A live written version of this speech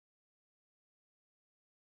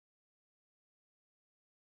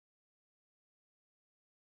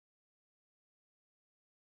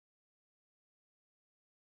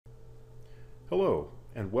Hello,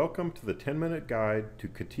 and welcome to the 10-minute guide to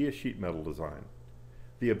CATIA sheet metal design.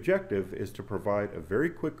 The objective is to provide a very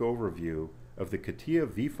quick overview of the CATIA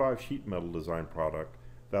V5 sheet metal design product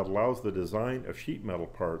that allows the design of sheet metal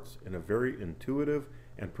parts in a very intuitive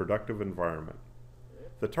and productive environment.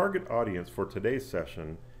 The target audience for today's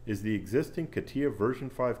session is the existing CATIA version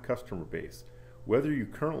 5 customer base, whether you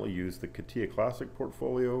currently use the CATIA Classic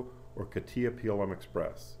portfolio or CATIA PLM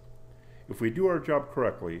Express. If we do our job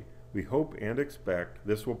correctly, we hope and expect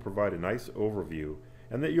this will provide a nice overview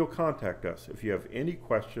and that you'll contact us if you have any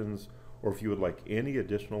questions or if you would like any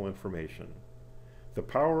additional information. The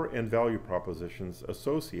power and value propositions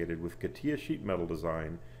associated with CATIA sheet metal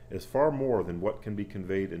design is far more than what can be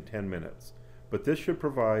conveyed in 10 minutes, but this should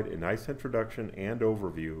provide a nice introduction and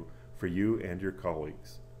overview for you and your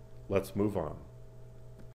colleagues. Let's move on.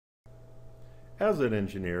 As an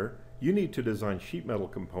engineer, you need to design sheet metal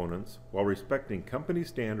components while respecting company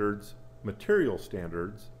standards, material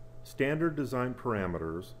standards, standard design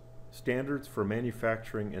parameters, standards for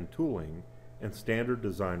manufacturing and tooling, and standard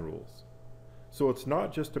design rules. So it's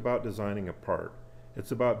not just about designing a part,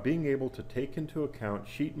 it's about being able to take into account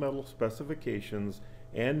sheet metal specifications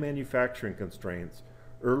and manufacturing constraints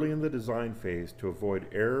early in the design phase to avoid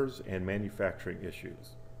errors and manufacturing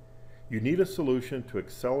issues. You need a solution to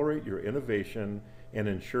accelerate your innovation and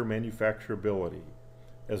ensure manufacturability,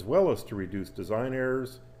 as well as to reduce design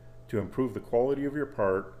errors, to improve the quality of your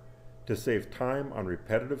part, to save time on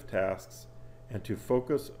repetitive tasks, and to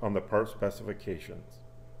focus on the part specifications.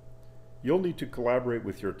 You'll need to collaborate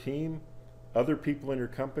with your team, other people in your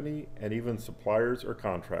company, and even suppliers or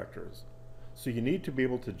contractors. So you need to be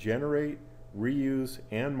able to generate, reuse,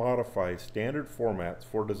 and modify standard formats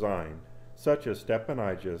for design, such as STEP and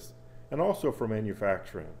IGES, and also for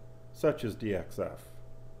manufacturing, such as DXF.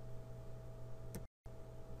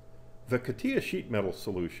 The CATIA sheet metal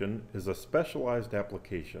solution is a specialized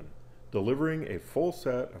application, delivering a full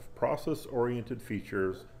set of process-oriented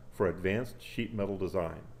features for advanced sheet metal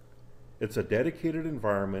design. It's a dedicated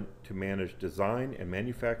environment to manage design and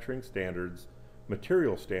manufacturing standards,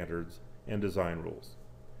 material standards, and design rules.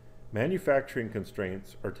 Manufacturing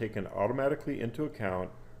constraints are taken automatically into account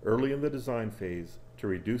early in the design phase to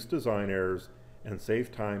reduce design errors and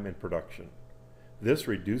save time in production. This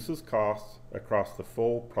reduces costs across the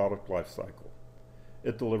full product lifecycle.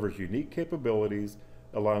 It delivers unique capabilities,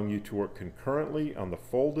 allowing you to work concurrently on the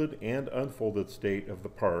folded and unfolded state of the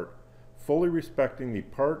part, fully respecting the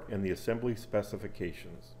part and the assembly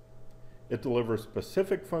specifications. It delivers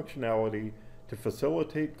specific functionality to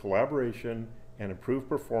facilitate collaboration and improve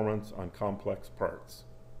performance on complex parts.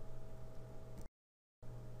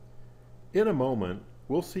 In a moment,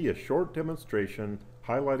 we'll see a short demonstration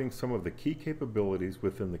highlighting some of the key capabilities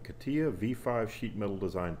within the CATIA V5 sheet metal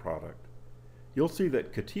design product. You'll see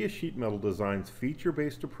that CATIA sheet metal design's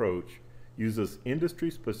feature-based approach uses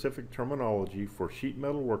industry-specific terminology for sheet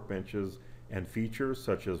metal workbenches and features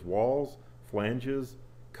such as walls, flanges,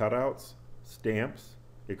 cutouts, stamps,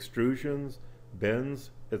 extrusions, bends,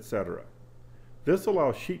 etc. This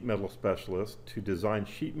allows sheet metal specialists to design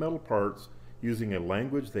sheet metal parts using a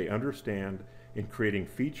language they understand in creating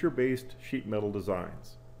feature-based sheet metal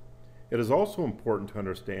designs. It is also important to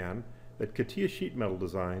understand that CATIA sheet metal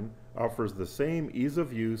design offers the same ease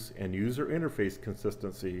of use and user interface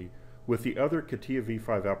consistency with the other CATIA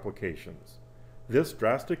V5 applications. This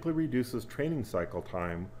drastically reduces training cycle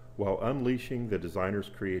time while unleashing the designer's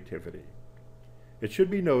creativity. It should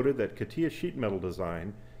be noted that CATIA sheet metal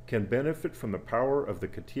design can benefit from the power of the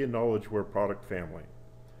CATIA KnowledgeWare product family.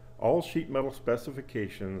 All sheet metal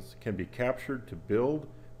specifications can be captured to build,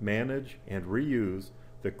 manage, and reuse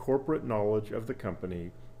the corporate knowledge of the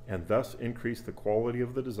company and thus increase the quality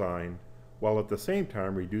of the design, while at the same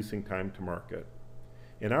time reducing time to market.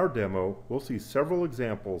 In our demo, we'll see several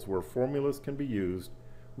examples where formulas can be used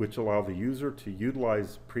which allow the user to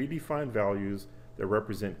utilize predefined values that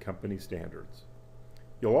represent company standards.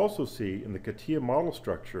 You'll also see in the CATIA model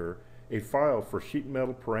structure a file for sheet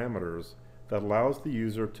metal parameters that allows the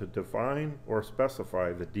user to define or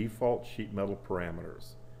specify the default sheet metal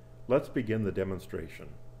parameters. Let's begin the demonstration.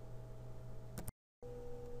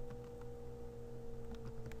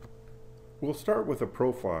 We'll start with a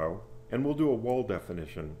profile and we'll do a wall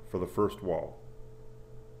definition for the first wall.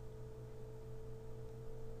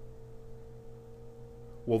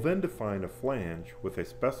 We'll then define a flange with a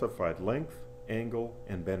specified length, angle,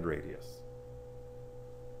 and bend radius.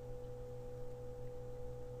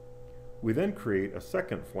 We then create a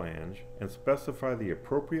second flange and specify the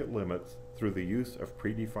appropriate limits through the use of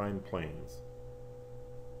predefined planes.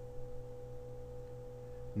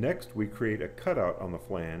 Next, we create a cutout on the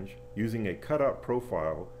flange using a cutout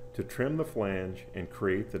profile to trim the flange and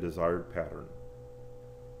create the desired pattern.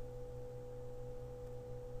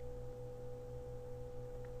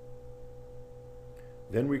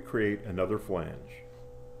 Then we create another flange.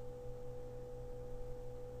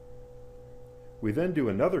 We then do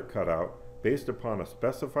another cutout based upon a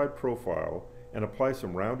specified profile and apply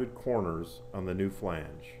some rounded corners on the new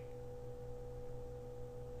flange.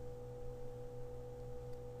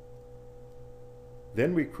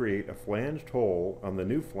 Then we create a flanged hole on the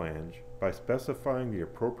new flange by specifying the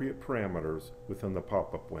appropriate parameters within the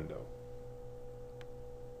pop-up window.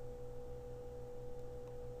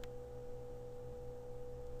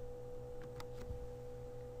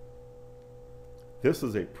 This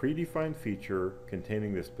is a predefined feature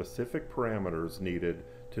containing the specific parameters needed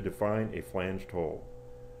to define a flanged hole.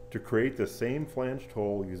 To create the same flanged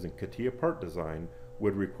hole using CATIA part design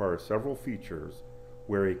would require several features,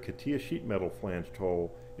 where a CATIA sheet metal flanged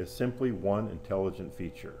hole is simply one intelligent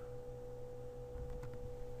feature.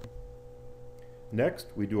 Next,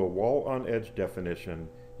 we do a wall-on-edge definition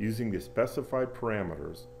using the specified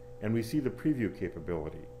parameters, and we see the preview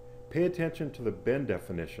capability. Pay attention to the bend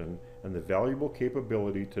definition and the valuable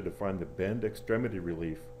capability to define the bend extremity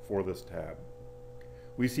relief for this tab.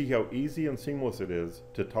 We see how easy and seamless it is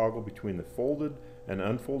to toggle between the folded and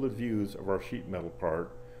unfolded views of our sheet metal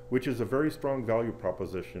part, which is a very strong value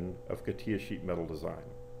proposition of CATIA sheet metal design.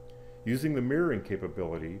 Using the mirroring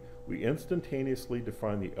capability, we instantaneously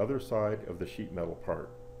define the other side of the sheet metal part.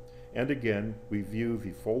 And again, we view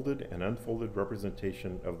the folded and unfolded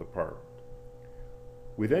representation of the part.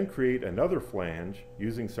 We then create another flange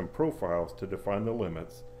using some profiles to define the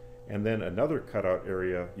limits, and then another cutout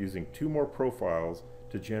area using two more profiles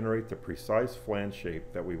to generate the precise flange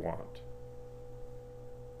shape that we want.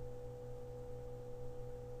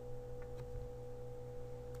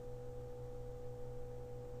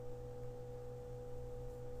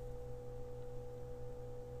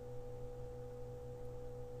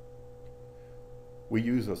 We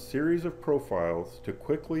use a series of profiles to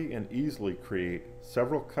quickly and easily create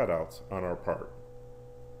several cutouts on our part.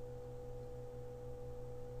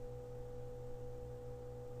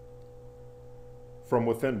 From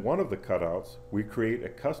within one of the cutouts, we create a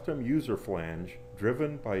custom user flange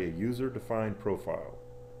driven by a user-defined profile.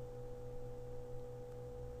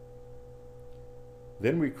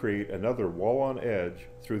 Then we create another wall-on-edge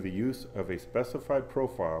through the use of a specified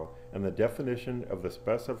profile and the definition of the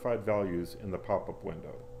specified values in the pop-up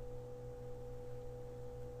window.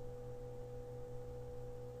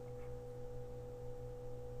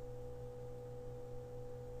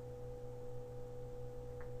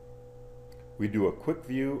 We do a quick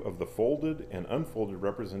view of the folded and unfolded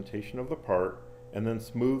representation of the part and then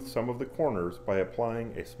smooth some of the corners by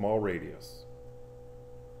applying a small radius.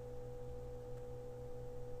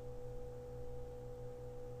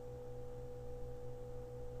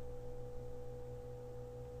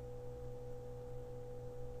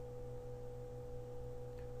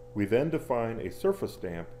 We then define a surface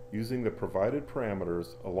stamp using the provided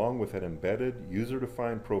parameters along with an embedded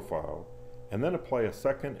user-defined profile, and then apply a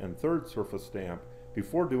second and third surface stamp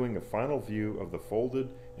before doing a final view of the folded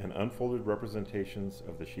and unfolded representations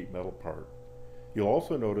of the sheet metal part. You'll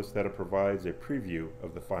also notice that it provides a preview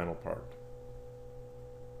of the final part.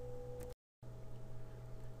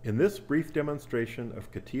 In this brief demonstration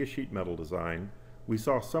of CATIA sheet metal design, we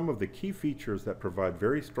saw some of the key features that provide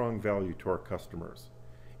very strong value to our customers.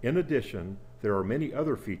 In addition, there are many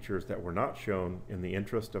other features that were not shown in the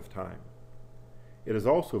interest of time. It is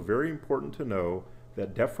also very important to know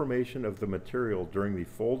that deformation of the material during the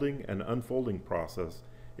folding and unfolding process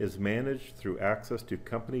is managed through access to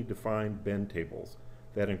company-defined bend tables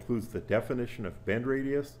that includes the definition of bend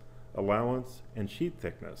radius, allowance, and sheet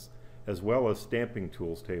thickness, as well as stamping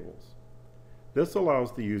tools tables. This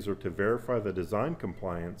allows the user to verify the design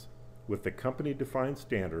compliance with the company-defined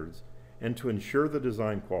standards and to ensure the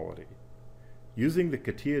design quality. Using the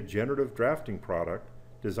CATIA generative drafting product,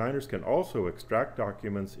 designers can also extract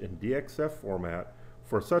documents in DXF format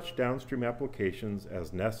for such downstream applications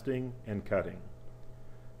as nesting and cutting.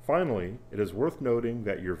 Finally, it is worth noting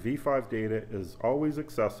that your V5 data is always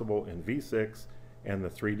accessible in V6 and the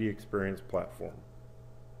 3D Experience platform.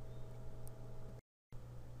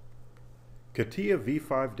 CATIA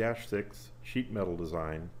V5-6 sheet metal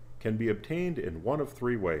design can be obtained in one of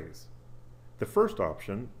three ways. The first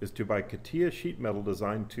option is to buy CATIA Sheet Metal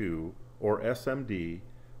Design 2, or SMD,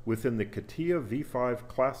 within the CATIA V5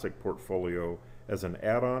 Classic portfolio as an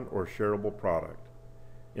add-on or shareable product.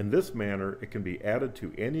 In this manner, it can be added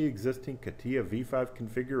to any existing CATIA V5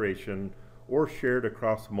 configuration or shared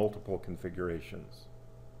across multiple configurations.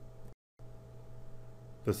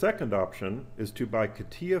 The second option is to buy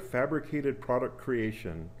CATIA Fabricated Product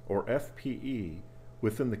Creation, or FPE,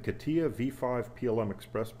 within the CATIA V5 PLM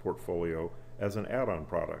Express portfolio as an add-on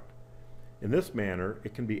product. In this manner,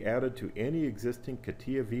 it can be added to any existing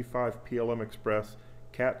CATIA V5 PLM Express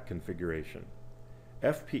CAT configuration.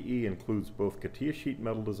 FPE includes both CATIA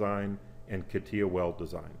Sheetmetal design and CATIA Weld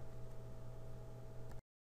design.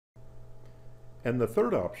 And the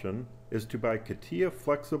third option is to buy CATIA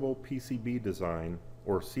Flexible PCB design,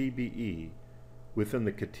 or CBE, within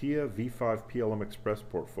the CATIA V5 PLM Express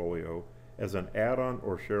portfolio as an add-on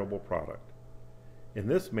or shareable product. In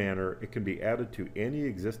this manner, it can be added to any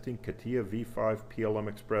existing CATIA V5 PLM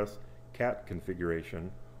Express CAT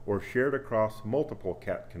configuration or shared across multiple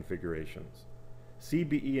CAT configurations.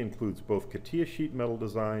 CBE includes both CATIA Sheetmetal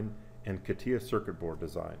design and CATIA circuit board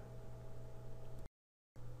design.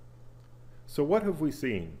 So what have we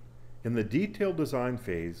seen? In the detailed design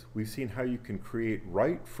phase, we've seen how you can create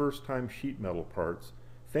right first-time sheet metal parts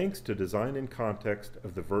thanks to design in context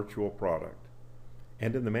of the virtual product.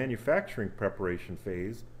 And in the manufacturing preparation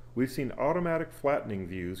phase, we've seen automatic flattening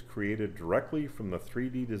views created directly from the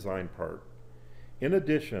 3D design part. In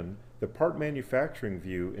addition, the part manufacturing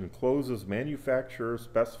view encloses manufacturer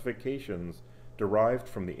specifications derived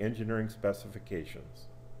from the engineering specifications.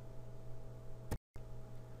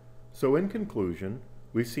 So in conclusion,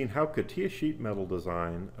 we've seen how CATIA sheet metal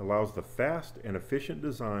design allows the fast and efficient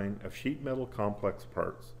design of sheet metal complex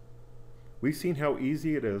parts. We've seen how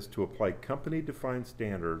easy it is to apply company-defined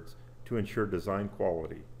standards to ensure design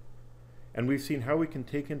quality. And we've seen how we can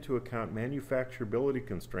take into account manufacturability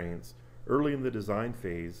constraints early in the design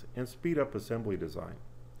phase and speed up assembly design.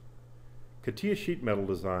 CATIA sheet metal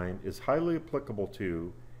design is highly applicable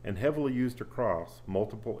to and heavily used across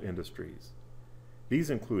multiple industries. These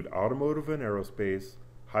include automotive and aerospace,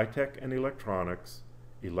 high-tech and electronics,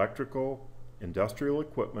 electrical, industrial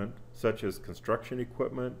equipment such as construction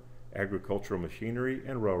equipment, agricultural machinery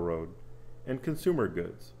and railroad, and consumer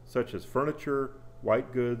goods such as furniture,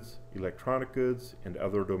 white goods, electronic goods, and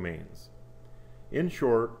other domains. In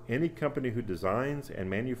short, any company who designs and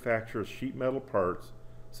manufactures sheet metal parts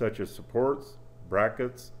such as supports,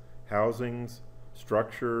 brackets, housings,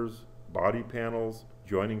 structures, body panels,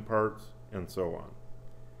 joining parts, and so on.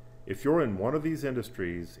 If you're in one of these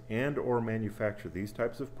industries and/or manufacture these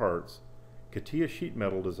types of parts, CATIA sheet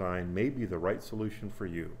metal design may be the right solution for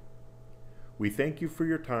you. We thank you for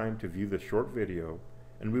your time to view this short video,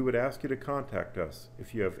 and we would ask you to contact us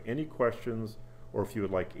if you have any questions or if you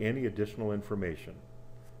would like any additional information.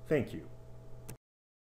 Thank you.